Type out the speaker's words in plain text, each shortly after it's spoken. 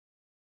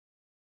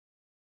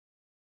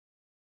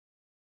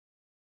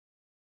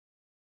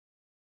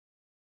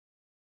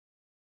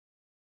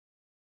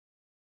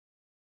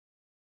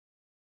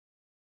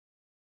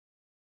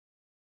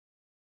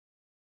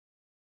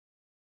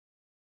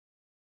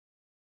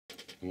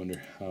I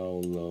wonder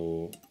how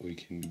low we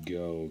can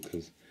go,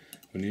 because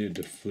we need it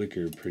to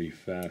flicker pretty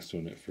fast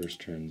when it first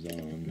turns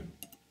on.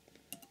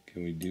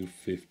 Can we do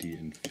 50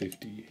 and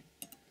 50?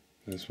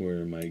 That's where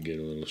it might get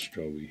a little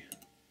stroby.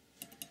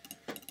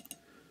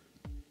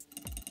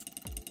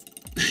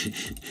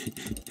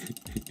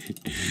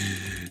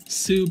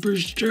 Super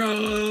strobe!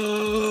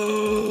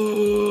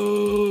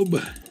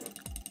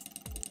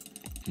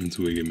 It's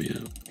wigging me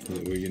out. Is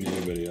it wigging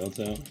anybody else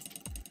out?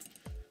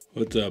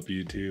 What's up,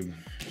 YouTube?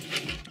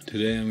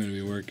 Today I'm going to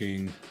be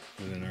working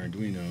with an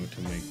Arduino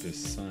to make this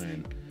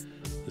sign.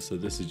 So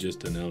this is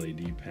just an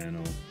LED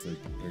panel.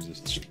 There's a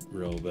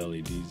row of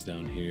LEDs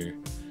down here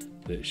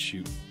that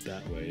shoot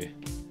that way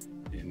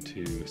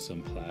into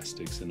some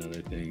plastics and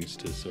other things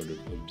to sort of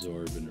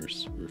absorb and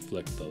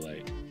reflect the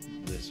light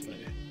this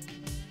way.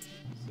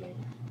 So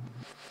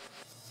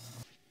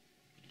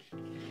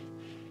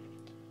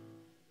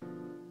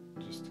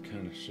just to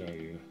kind of show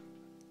you,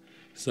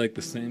 it's like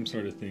the same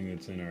sort of thing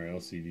that's in our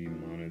LCD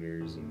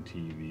monitors and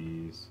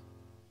TVs.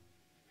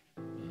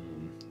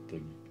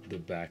 The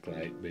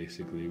backlight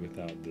basically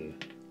without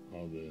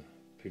all the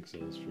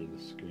pixels for the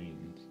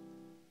screens.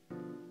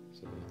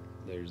 So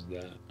there's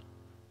that.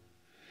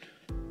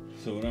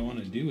 So what I want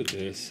to do with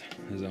this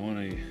is I'm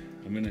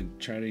going to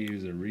try to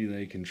use a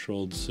relay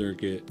controlled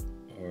circuit,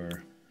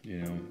 or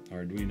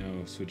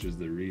Arduino switches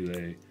the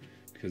relay,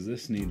 because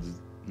this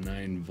needs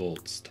 9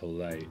 volts to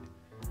light.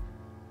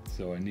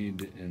 So and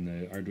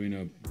the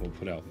Arduino will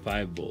put out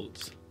 5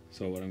 volts.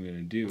 So what I'm going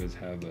to do is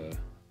have a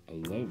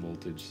low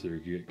voltage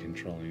circuit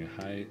controlling a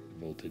high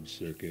voltage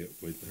circuit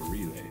with a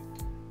relay.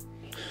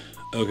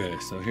 Okay,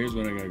 so here's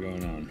what I got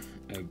going on.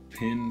 I have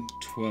pin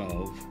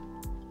 12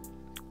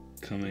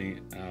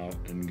 coming out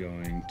and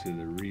going to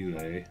the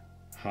relay,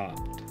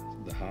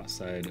 the hot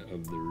side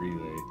of the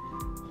relay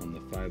on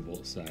the 5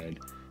 volt side,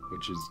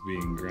 which is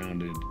being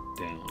grounded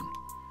down.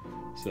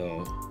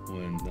 So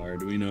when the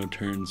Arduino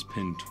turns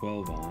pin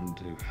 12 on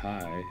to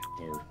high,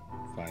 or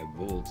 5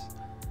 volts,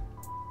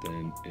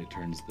 then it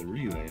turns the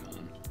relay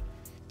on,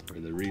 or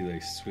the relay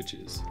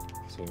switches.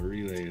 So a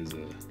relay is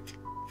an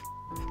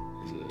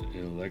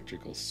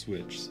electrical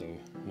switch. So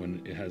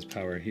when it has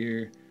power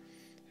here,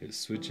 it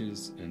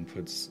switches and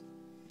puts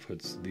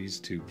these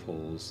two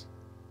poles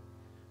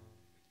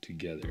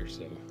together.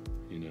 So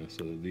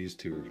so that these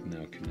two are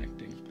now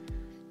connecting,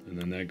 and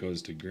then that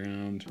goes to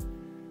ground.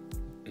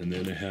 And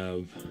then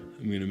I'm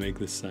going to make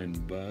this sign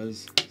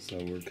buzz. So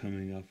we're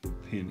coming off of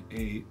pin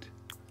 8,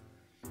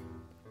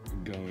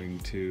 going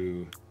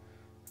to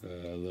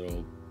a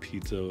little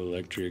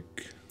piezoelectric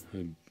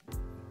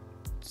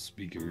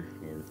speaker,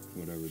 or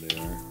whatever they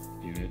are,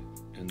 unit,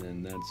 and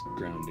then that's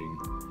grounding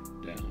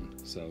down.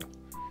 So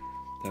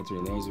that's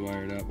where those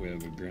wired up. We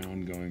have a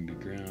ground going to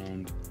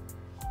ground,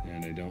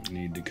 and I don't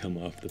need to come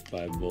off the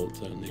 5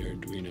 volts on the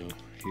Arduino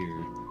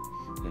here.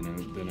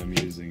 And then I'm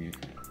using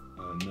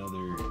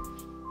another,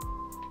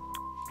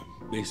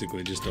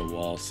 basically just a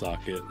wall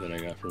socket that I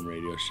got from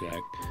Radio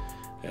Shack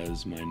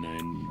as my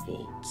 9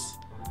 volts.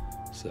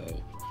 So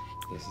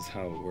this is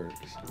how it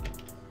works.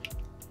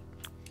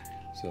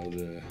 So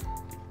the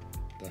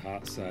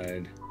hot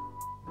side,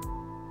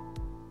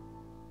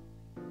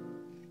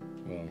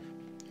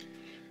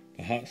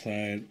 the hot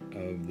side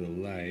of the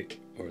light,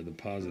 or the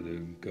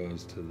positive,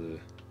 goes to the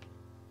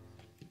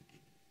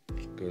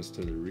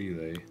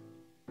relay.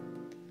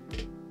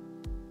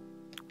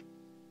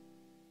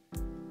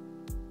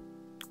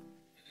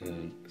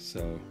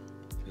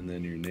 And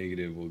then your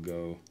negative will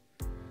go,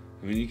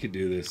 you could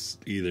do this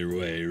either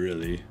way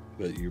really,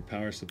 but your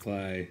power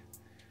supply,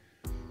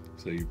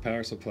 so your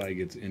power supply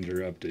gets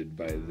interrupted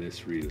by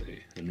this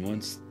relay, and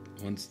once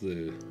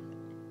the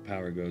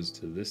power goes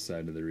to this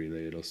side of the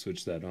relay, it'll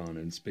switch that on,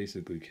 and it's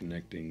basically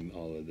connecting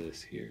all of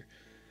this here.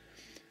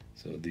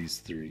 So these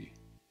 3,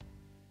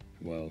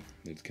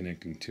 it's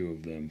connecting 2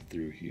 of them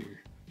through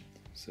here.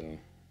 So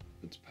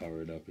let's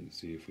power it up and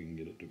see if we can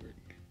get it to work.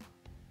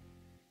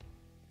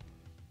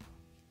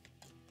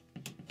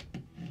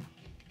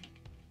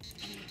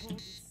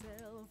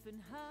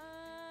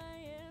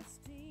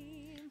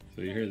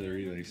 So you hear the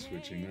relay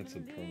switching. That's a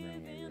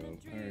program I wrote.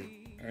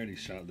 I already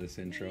shot this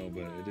intro,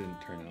 but it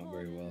didn't turn out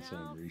very well, so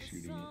I'm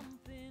reshooting it.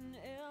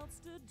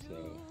 So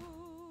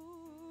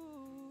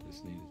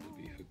this needed to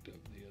be hooked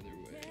up the other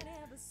way,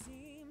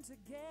 so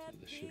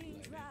this should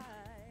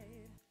light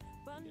it.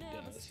 And it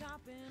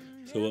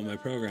does. So what my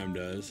program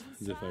does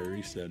is if I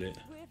reset it,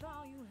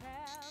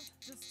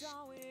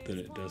 then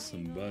it does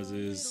some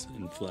buzzes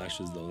and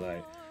flashes the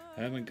light.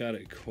 I haven't got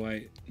it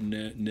quite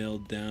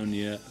nailed down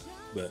yet,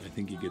 but I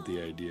think you get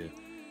the idea.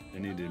 I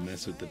need to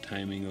mess with the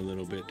timing a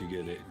little bit to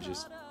get it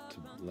just to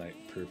light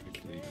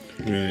perfectly.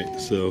 Alright,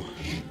 so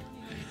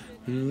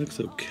it looks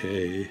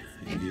okay,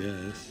 I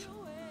guess.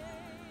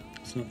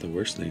 It's not the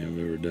worst thing I've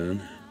ever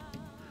done.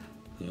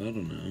 So I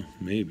don't know,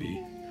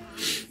 maybe.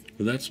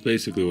 But that's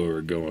basically what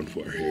we're going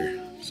for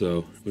here.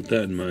 So with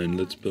that in mind,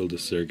 let's build a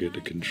circuit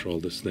to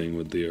control this thing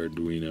with the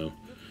Arduino,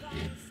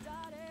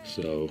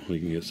 so we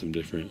can get some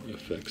different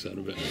effects out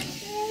of it.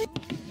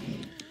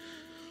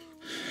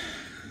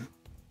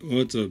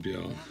 What's up,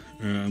 y'all?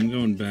 I'm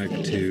going back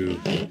to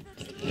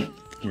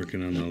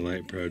working on the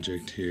light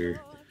project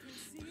here.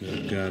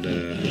 I've got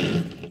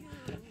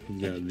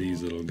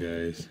these little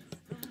guys.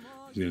 I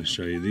was going to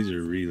show you. These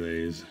are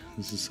relays.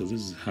 This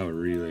is how a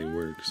relay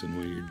works, and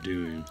what you're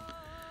doing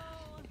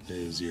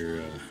is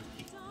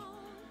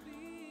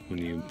when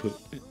you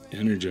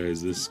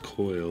energize this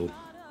coil,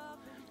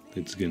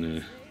 it's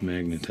gonna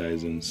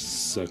magnetize and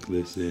suck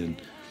this in,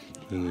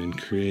 and then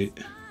create.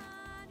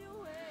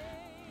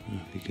 I don't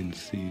know if you can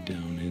see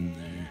down in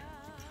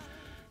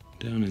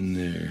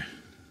there.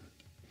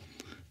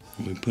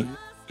 And we put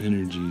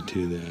energy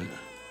to that,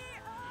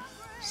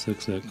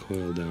 sucks that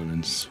coil down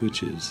and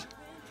switches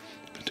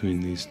between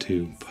these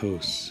two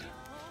posts.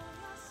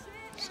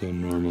 So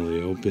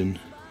normally open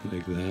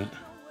like that.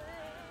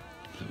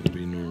 That would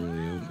be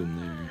normally open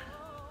there.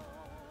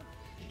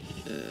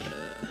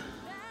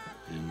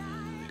 And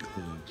normally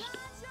closed.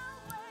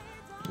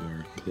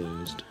 Or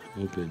closed,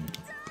 open,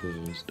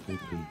 closed,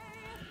 open.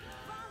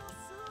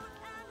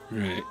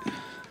 Right,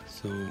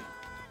 so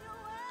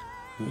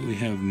what we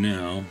have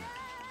now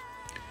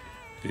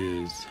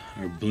is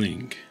our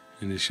blink,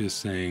 and it's just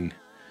saying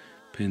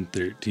pin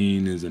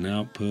 13 is an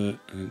output,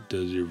 and it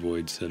does your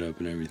void setup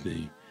and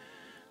everything.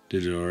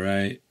 Digital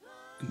write,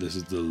 this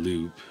is the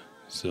loop,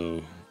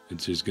 so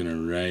it's just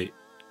gonna write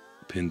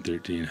pin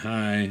 13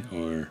 high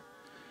or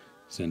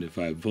send it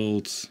 5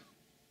 volts,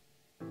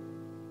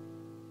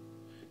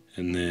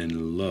 and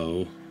then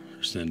low,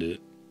 or send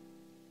it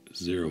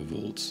 0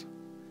 volts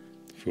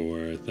for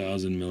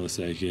 1,000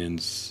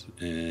 milliseconds,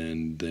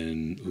 and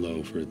then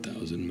low for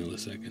 1,000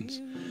 milliseconds.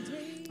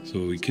 So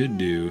what we could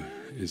do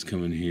is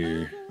come in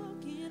here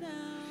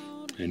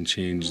and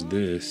change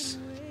this.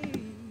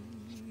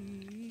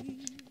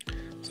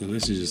 So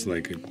this is just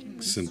like a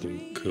simple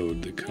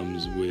code that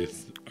comes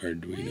with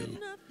Arduino.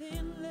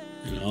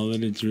 And all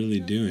that it's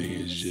really doing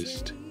is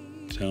just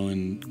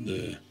telling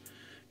the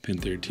pin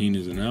 13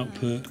 is an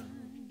output,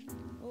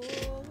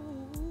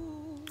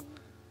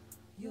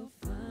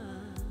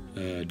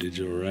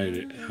 digital write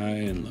it high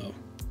and low.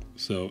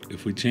 So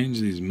if we change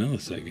these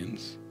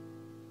milliseconds,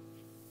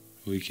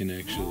 we can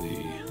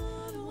actually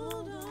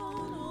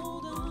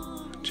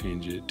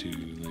change it to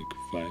like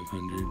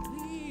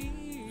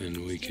 500, and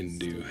we can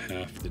do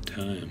half the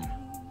time.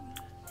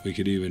 We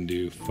could even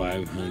do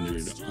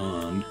 500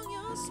 on,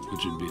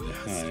 which would be the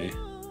high,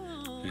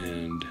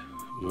 and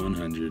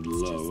 100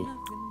 low,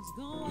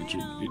 which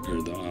would be,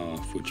 or the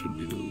off, which would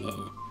be the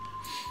low.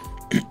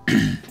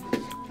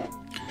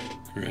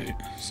 Right,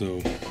 so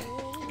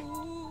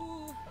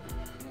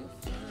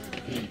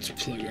let's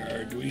plug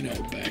our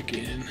Arduino back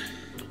in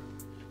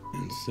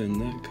and send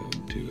that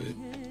code to it.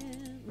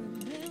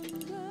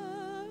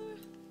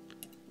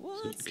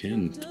 So it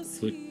can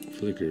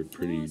flicker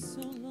pretty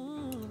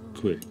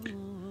quick.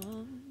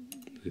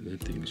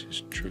 That thing's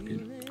just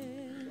trucking.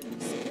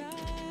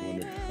 I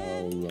wonder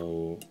how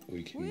low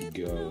we can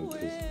go,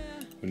 because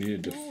we need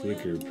it to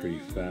flicker pretty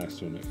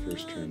fast when it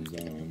first turns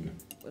on.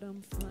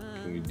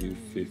 Can we do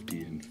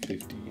 50 and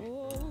 50?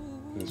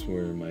 That's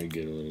where it might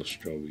get a little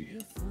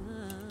stroby.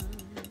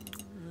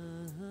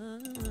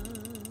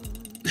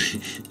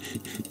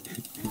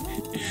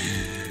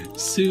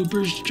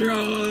 Super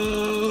strobe!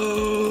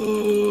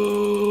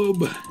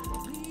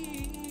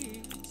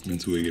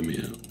 That's wigging me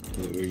out. Is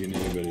that wigging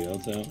anybody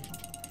else out?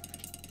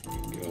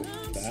 Go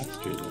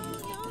faster than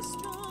that.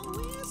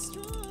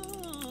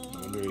 I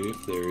wonder if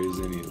there is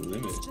any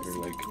limit, or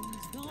like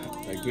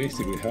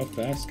basically how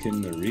fast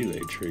can the relay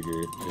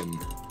trigger and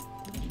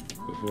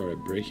before I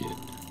break it?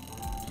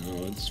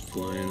 Oh, it's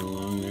flying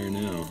along there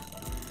now.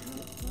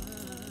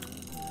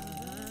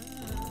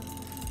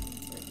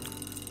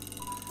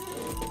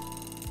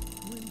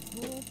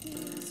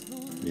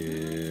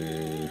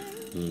 Yeah,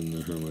 I don't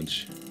know how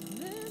much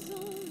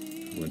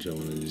I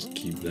want to just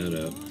keep that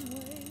up.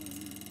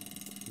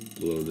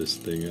 Blow this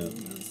thing up.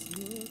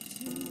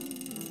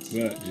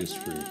 But just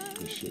for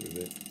the shit of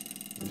it,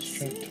 let's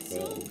try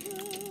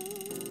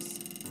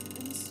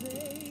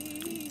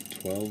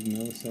 12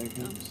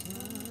 milliseconds.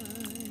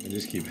 I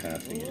just keep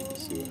halving it to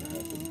see what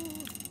happens.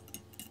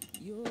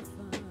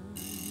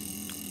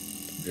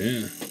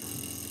 Yeah.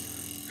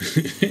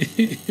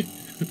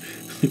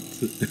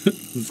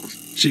 It's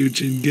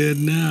chooching good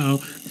now.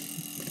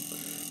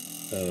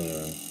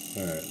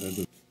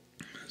 Alright,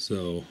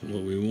 so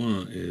what we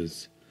want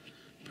is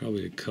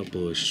probably a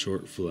couple of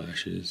short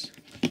flashes.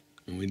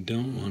 And we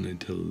don't want it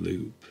to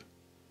loop.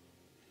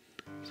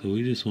 So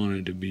we just want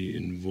it to be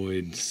in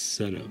void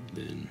setup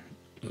then,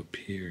 up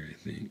here, I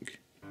think.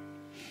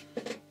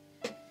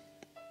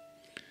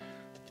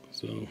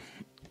 So,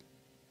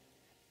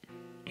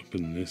 up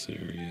in this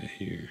area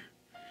here.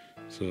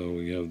 So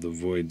we have the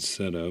void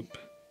setup,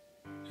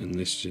 and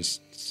this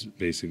just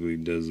basically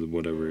does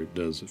whatever it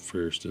does at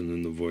first, and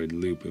then the void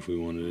loop if we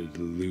wanted it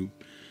to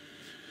loop.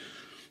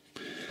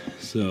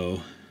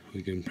 So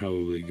we can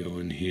probably go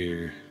in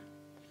here,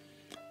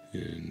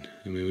 and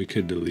I mean we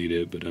could delete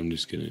it, but I'm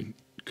just gonna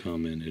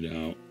comment it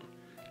out.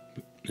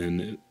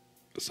 And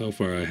so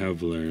far I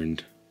have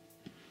learned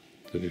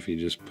that if you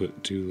just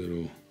put two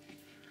little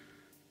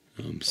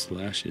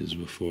slashes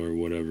before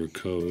whatever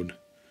code,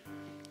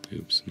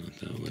 oops, not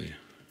that way,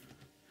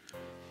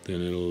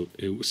 then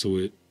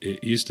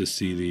it used to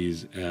see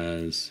these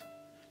as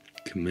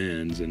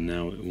commands, and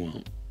now it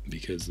won't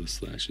because the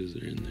slashes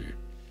are in there.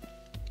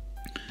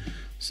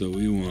 So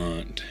we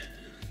want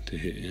to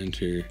hit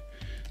enter,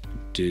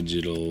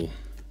 digital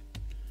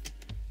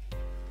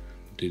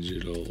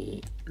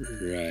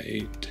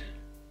right,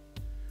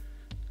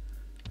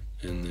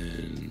 and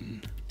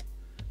then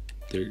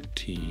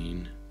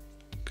 13,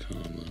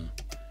 comma,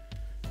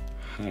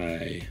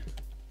 high,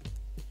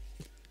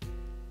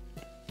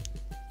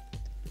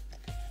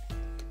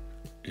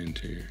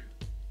 enter.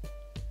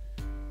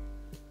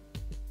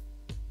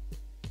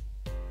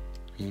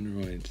 I wonder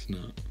why it's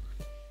not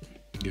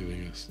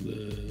giving us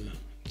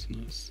it's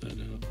not set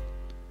up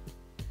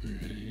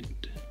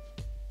right.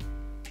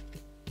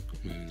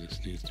 Maybe this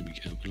needs to be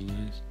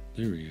capitalized.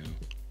 There we go.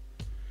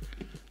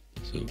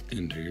 So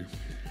enter.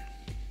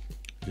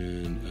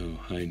 And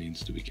high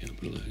needs to be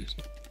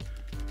capitalized.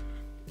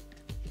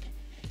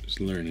 Just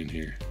learning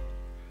here.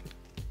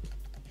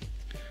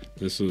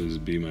 This will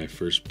be my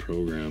first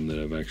program that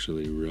I've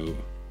actually wrote.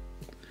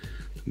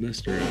 I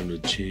messed around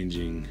with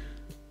changing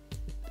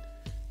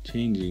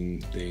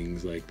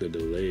things like the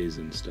delays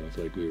and stuff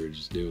like we were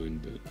just doing,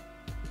 but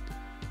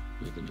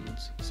nothing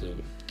else. So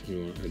we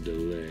want a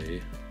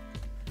delay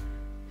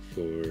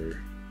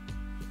for,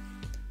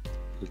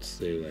 let's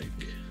say,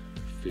 like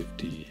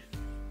 50.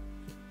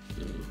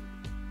 No.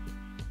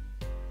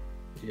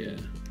 Yeah.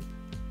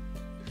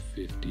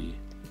 50.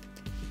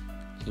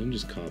 So I'm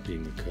just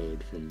copying the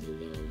code from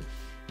below.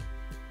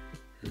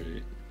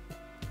 Right.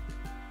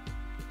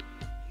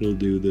 It'll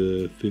do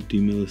the 50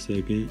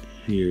 millisecond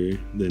here,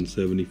 then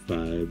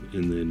 75,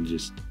 and then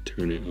just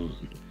turn it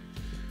on.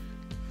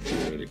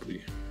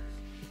 Theoretically.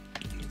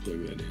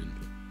 Plug that in.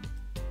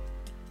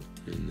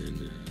 And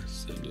then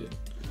send it.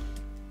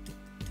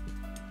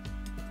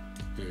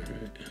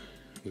 Alright.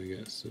 We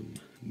got some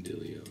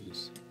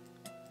Dilios.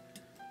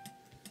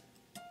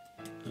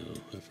 Oh,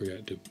 I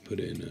forgot to put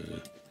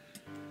in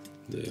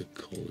the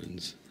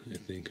colons, I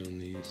think, on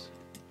these.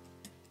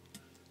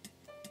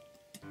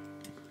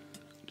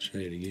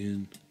 Try it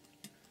again.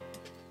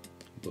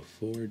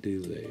 Before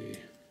delay.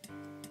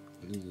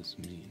 What does this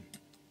mean?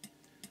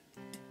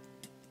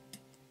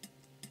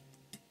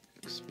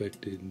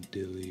 Expected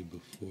dilly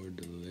before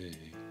delay.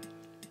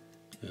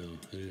 Oh,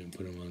 I didn't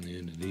put them on the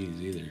end of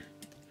these either.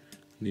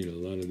 Need a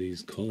lot of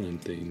these colon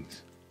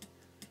things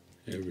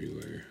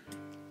everywhere.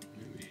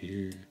 Maybe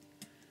here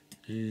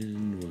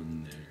and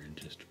one there,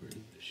 just for the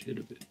shit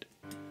of it.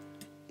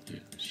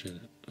 Alright, shut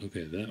up.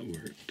 Okay, that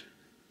worked.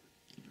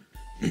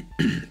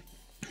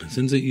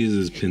 Since it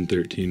uses pin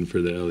 13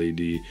 for the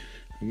LED,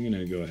 I'm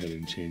gonna go ahead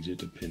and change it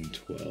to pin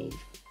 12,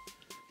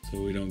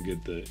 so we don't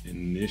get the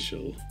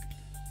initial,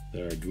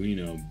 the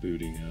Arduino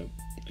booting up,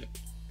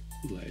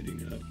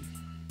 lighting up.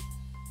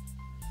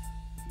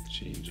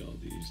 Change all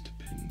these to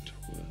pin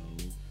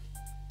 12.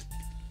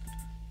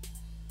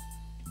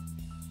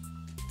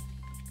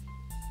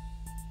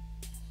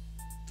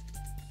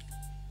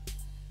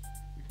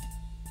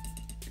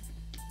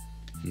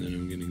 And then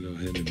I'm going to go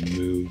ahead and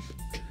move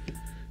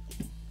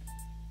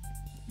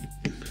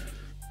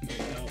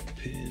my out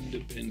pin to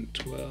pin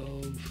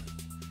 12.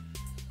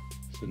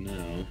 So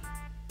now,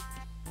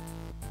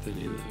 then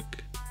you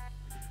look.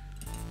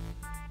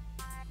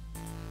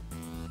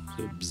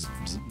 So bzz,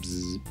 bzz,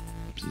 bzz,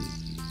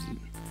 bzz.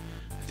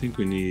 I think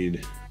we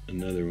need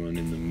another one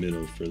in the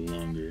middle for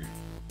longer.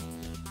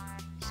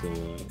 So,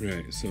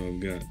 right, so I've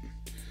got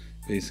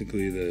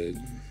basically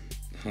the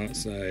hot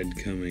side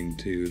coming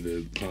to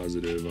the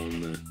positive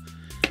on the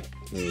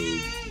little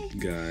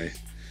guy,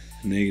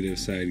 negative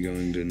side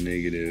going to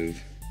negative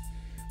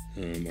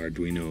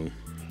Arduino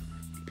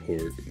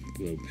port,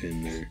 little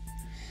pin there,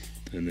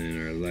 and then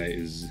our light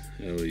is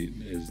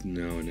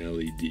now an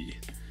LED,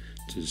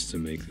 just to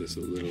make this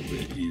a little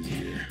bit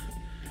easier,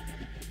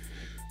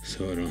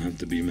 so I don't have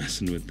to be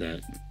messing with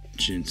that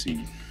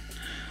chintzy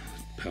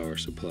power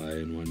supply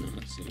and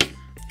whatnot. So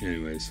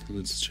anyways,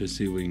 let's try to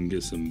see if we can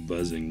get some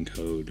buzzing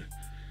code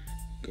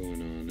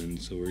going on.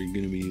 And so we're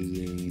going to be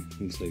using,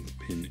 looks like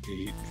pin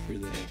 8 for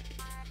that.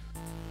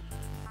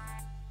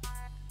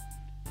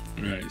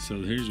 Alright,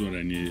 so here's what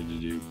I needed to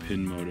do.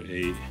 Pin mode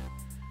 8,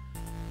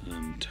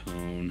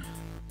 tone,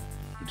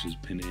 which is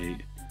pin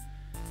 8,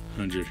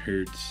 100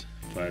 hertz,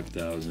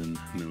 5000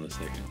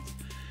 milliseconds.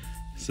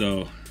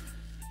 So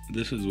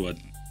this is what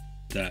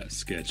that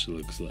sketch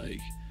looks like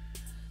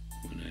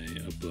when I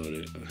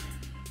upload it.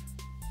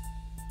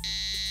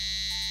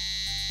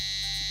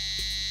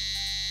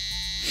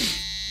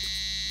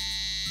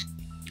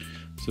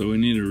 So we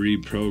need to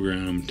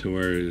reprogram to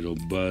where it'll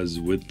buzz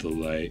with the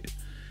light.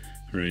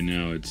 Right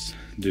now it's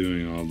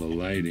doing all the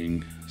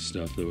lighting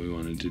stuff that we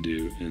wanted to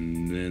do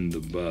and then the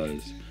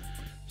buzz.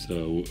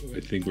 So I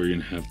think we're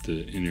gonna have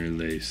to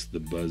interlace the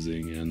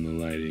buzzing and the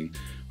lighting,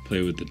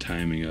 play with the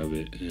timing of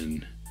it,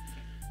 and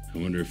I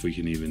wonder if we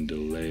can even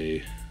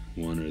delay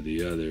one or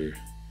the other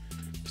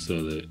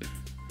so that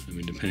I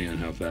mean, depending on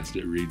how fast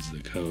it reads the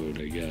code,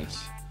 I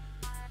guess.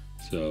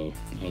 So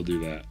I'll do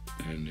that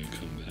and then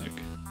come back.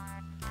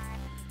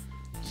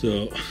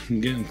 So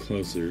I'm getting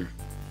closer.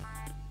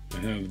 I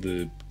have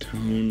the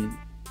tone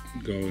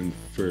going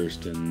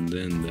first and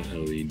then the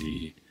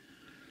LED.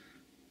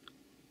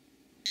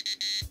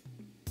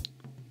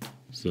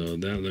 So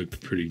that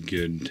looked pretty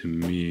good to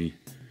me.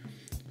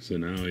 So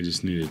now I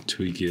just need to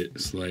tweak it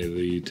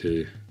slightly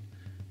to,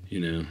 you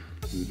know,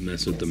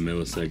 mess with the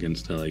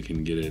milliseconds till I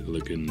can get it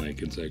looking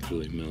like it's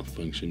actually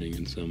malfunctioning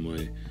in some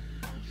way.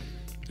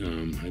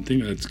 I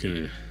think that's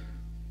gonna,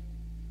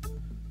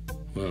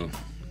 well,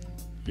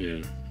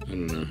 yeah, I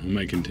don't know. I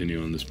might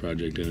continue on this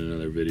project in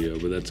another video,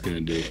 but that's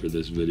gonna do it for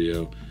this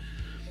video.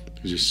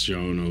 Just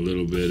showing a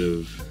little bit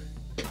of,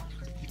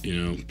 you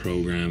know,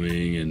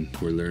 programming, and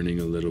we're learning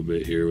a little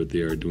bit here with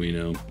the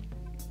Arduino.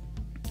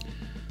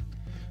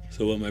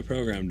 So what my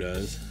program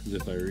does is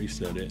if I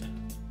reset it,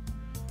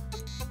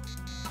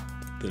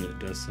 then it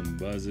does some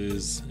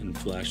buzzes and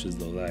flashes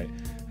the light.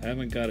 I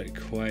haven't got it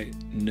quite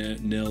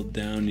nailed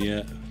down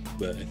yet,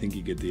 but I think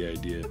you get the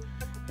idea.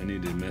 I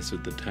need to mess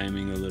with the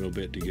timing a little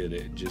bit to get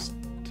it just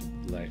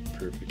to light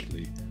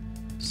perfectly.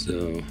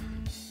 So,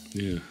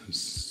 yeah,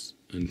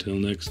 until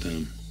next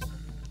time.